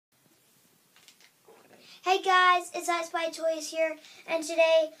Hey guys, it's ispytoyz here, and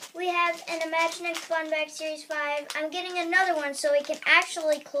today we have an Imaginext Blind Bag Series 5. I'm getting another one so we can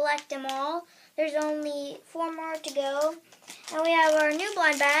actually collect them all. There's only 4 more to go. And we have our new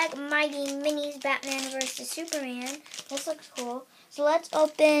blind bag, Mighty Minis Batman vs. Superman. This looks cool. So let's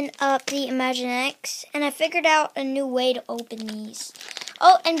open up the Imaginext, and I figured out a new way to open these.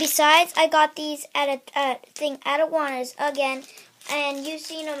 Oh, and besides, I got these at Iguanas again, and you've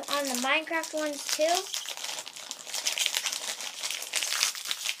seen them on the Minecraft ones too.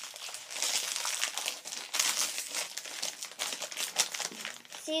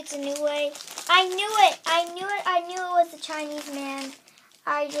 See, it's a new way. I knew it. I knew it was the Chinese man.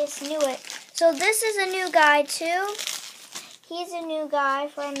 I just knew it. So this is a new guy too. He's a new guy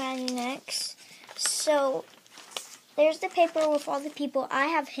for Imaginext. So there's the paper with all the people. I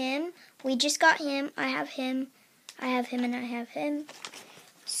have him. We just got him. I have him. I have him, and I have him.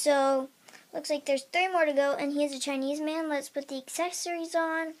 So looks like there's 3 more to go, and he's a Chinese man. Let's put the accessories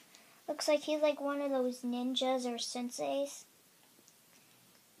on. Looks like he's like one of those ninjas or senseis.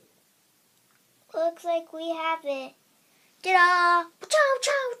 Looks like we have it. Ta-da! Chow,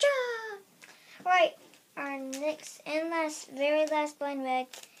 chow, chow! Alright, our next and very last blind bag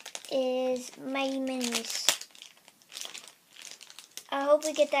is Mighty Minis. I hope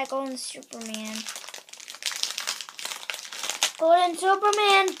we get that Golden Superman. Golden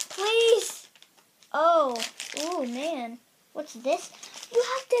Superman, please! Oh, ooh, man. What's this? You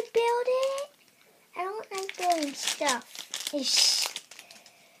have to build it? I don't like building stuff. Ish.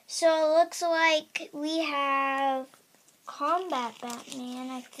 So it looks like we have Combat Batman,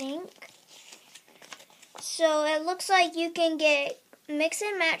 I think. So it looks like you can mix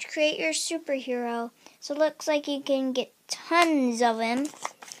and match, create your superhero. So it looks like you can get tons of him.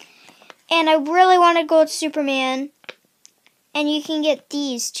 And I really want to go with Superman. And you can get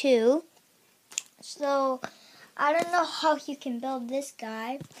these too. So I don't know how you can build this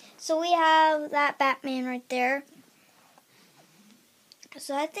guy. So we have that Batman right there.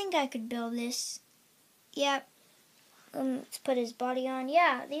 So I think I could build this. Yep. Let's put his body on.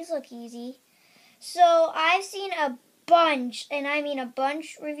 Yeah, these look easy. So I've seen a bunch, and I mean a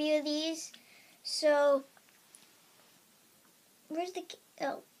bunch, review these. So where's the...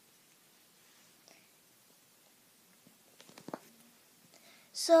 Oh.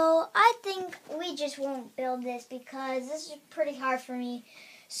 So I think we just won't build this because this is pretty hard for me.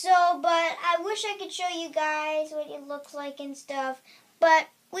 So, but I wish I could show you guys what it looks like and stuff. But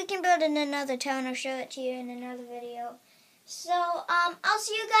we can build in another town. I'll show it to you in another video. So, I'll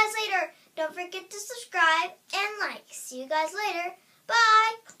see you guys later. Don't forget to subscribe and like. See you guys later.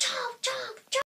 Bye.